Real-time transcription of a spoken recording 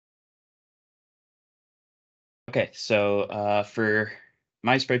Okay, so for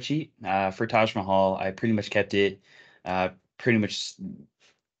my spreadsheet for Taj Mahal, I pretty much kept it uh, pretty much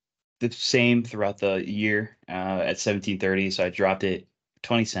the same throughout the year at 1730. So I dropped it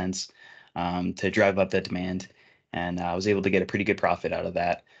 20 cents to drive up that demand, and I was able to get a pretty good profit out of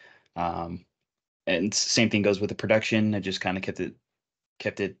that. Um, and same thing goes with the production. I just kind of kept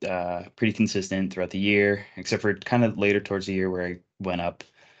it pretty consistent throughout the year, except for kind of later towards the year where I went up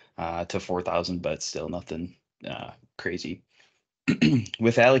to 4,000, but still nothing crazy.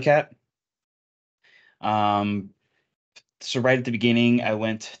 With Alley Cat, um, so right at the beginning, I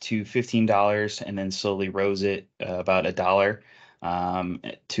went to $15 and then slowly rose it about a dollar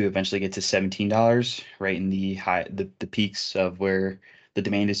to eventually get to $17, right in the peaks of where the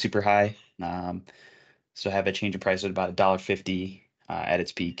demand is super high. So have a change of price at about $1.50 at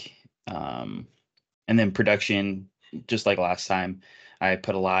its peak. And then production, just like last time, I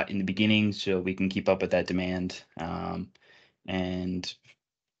put a lot in the beginning so we can keep up with that demand. And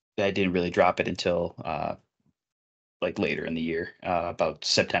I didn't really drop it until like later in the year, about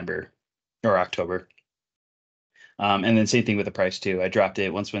September or October. And then same thing with the price too. I dropped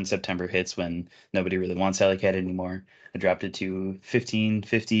it once when September hits when nobody really wants Alley Cat anymore. I dropped it to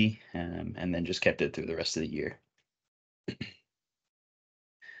 15.50 and then just kept it through the rest of the year.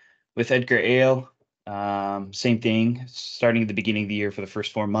 With Edgar Ale, same thing. Starting at the beginning of the year for the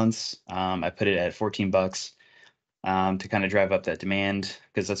first 4 months, I put it at $14 to kind of drive up that demand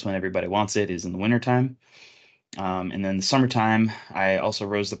because that's when everybody wants it is in the wintertime. And then the summertime, I also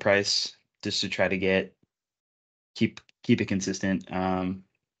rose the price just to try to keep it consistent,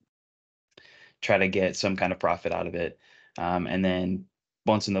 try to get some kind of profit out of it. And then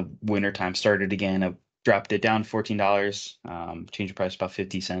once in the winter time started again, I dropped it down $14, changed the price about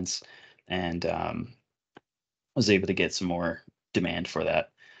 50 cents, and was able to get some more demand for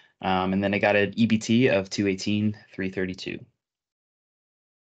that. And then I got an EBT of 218, 332.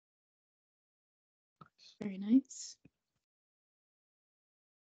 Very nice.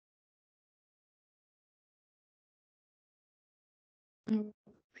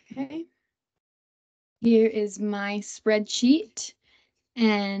 Okay. Here is my spreadsheet,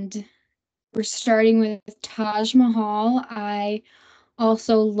 and we're starting with Taj Mahal. I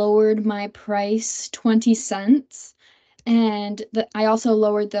also lowered my price 20 cents, and I also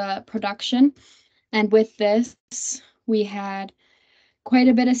lowered the production. And with this, we had quite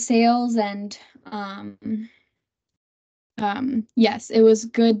a bit of sales, and yes, it was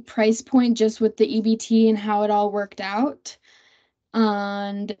good price point just with the EBT and how it all worked out.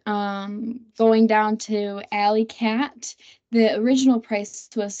 And going down to Alley Cat, the original price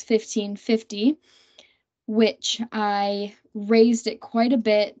was $15.50, which I raised it quite a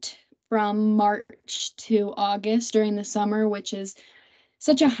bit from March to August during the summer, which is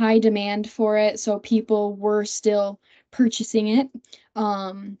such a high demand for it, so people were still purchasing it.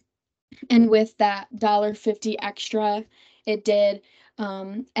 And with that $1.50 extra, it did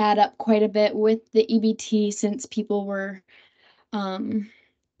add up quite a bit with the EBT since people were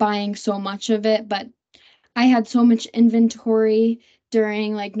buying so much of it. But I had so much inventory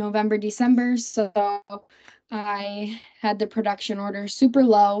during like November, December, so I had the production order super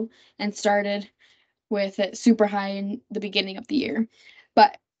low and started with it super high in the beginning of the year.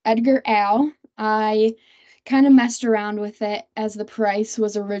 But Edgar Al, I kind of messed around with it as the price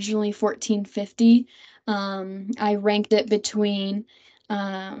was originally $14.50. I ranked it between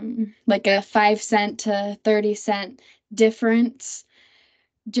like a 5 cent to 30 cent difference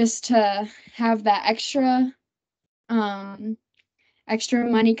just to have that um extra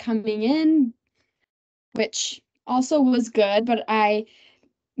money coming in, which also was good, but I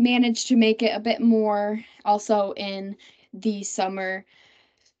managed to make it a bit more also in the summer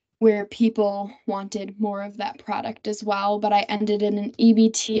where people wanted more of that product as well. But I ended in an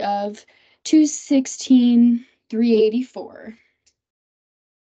EBT of 216, 384.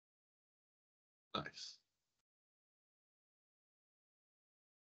 Nice.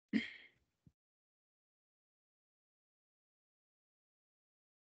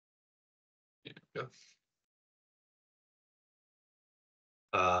 Yeah.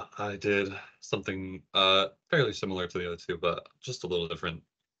 I did something fairly similar to the other two, but just a little different.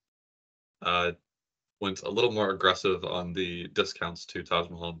 Uh, Went a little more aggressive on the discounts to Taj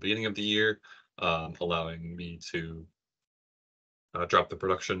Mahal at the beginning of the year, allowing me to drop the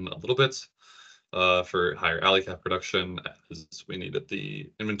production a little bit for higher alley cat production, as we needed the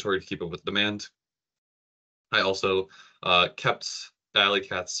inventory to keep up with demand. I also kept alley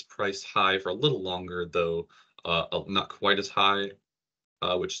cat's price high for a little longer, though not quite as high,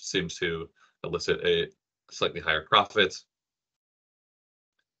 which seems to elicit a slightly higher profit.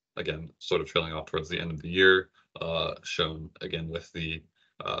 Again, sort of trailing off towards the end of the year. shown again with the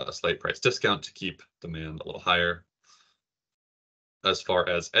slight price discount to keep demand a little higher. As far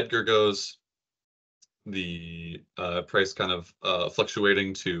as Edgar goes, the price kind of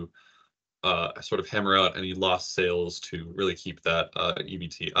fluctuating to sort of hammer out any lost sales to really keep that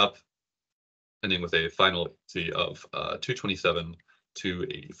EBT up, ending with a final EBT of 227 to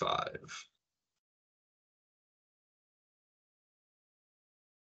 85.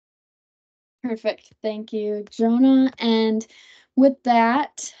 Perfect. Thank you, Jonah. And with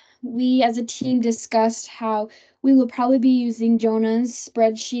that, we as a team discussed how we will probably be using Jonah's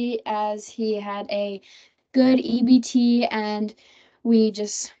spreadsheet as he had a good EBT, and we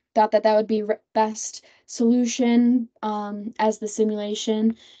just thought that that would be best solution as the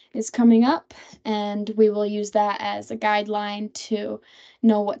simulation is coming up, and we will use that as a guideline to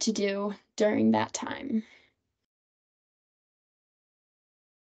know what to do during that time.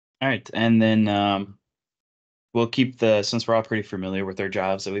 All right, and then we'll keep since we're all pretty familiar with our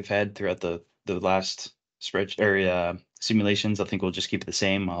jobs that we've had throughout the last simulations. I think we'll just keep it the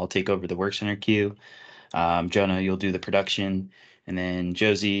same. I'll take over the work center queue. Jonah, you'll do the production, and then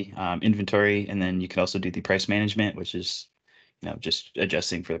Josie, inventory, and then you can also do the price management, which is just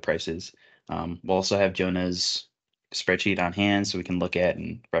adjusting for the prices. We'll also have Jonah's spreadsheet on hand so we can look at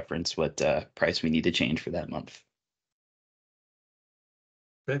and reference what price we need to change for that month.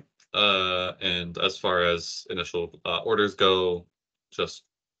 Okay. And as far as initial orders go, just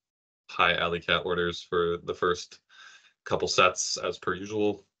high alley cat orders for the first couple sets as per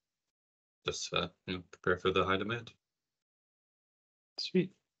usual. Just prepare for the high demand.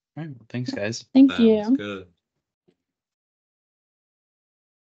 Sweet. All right. Well, thanks, guys. Thank Sounds you. good.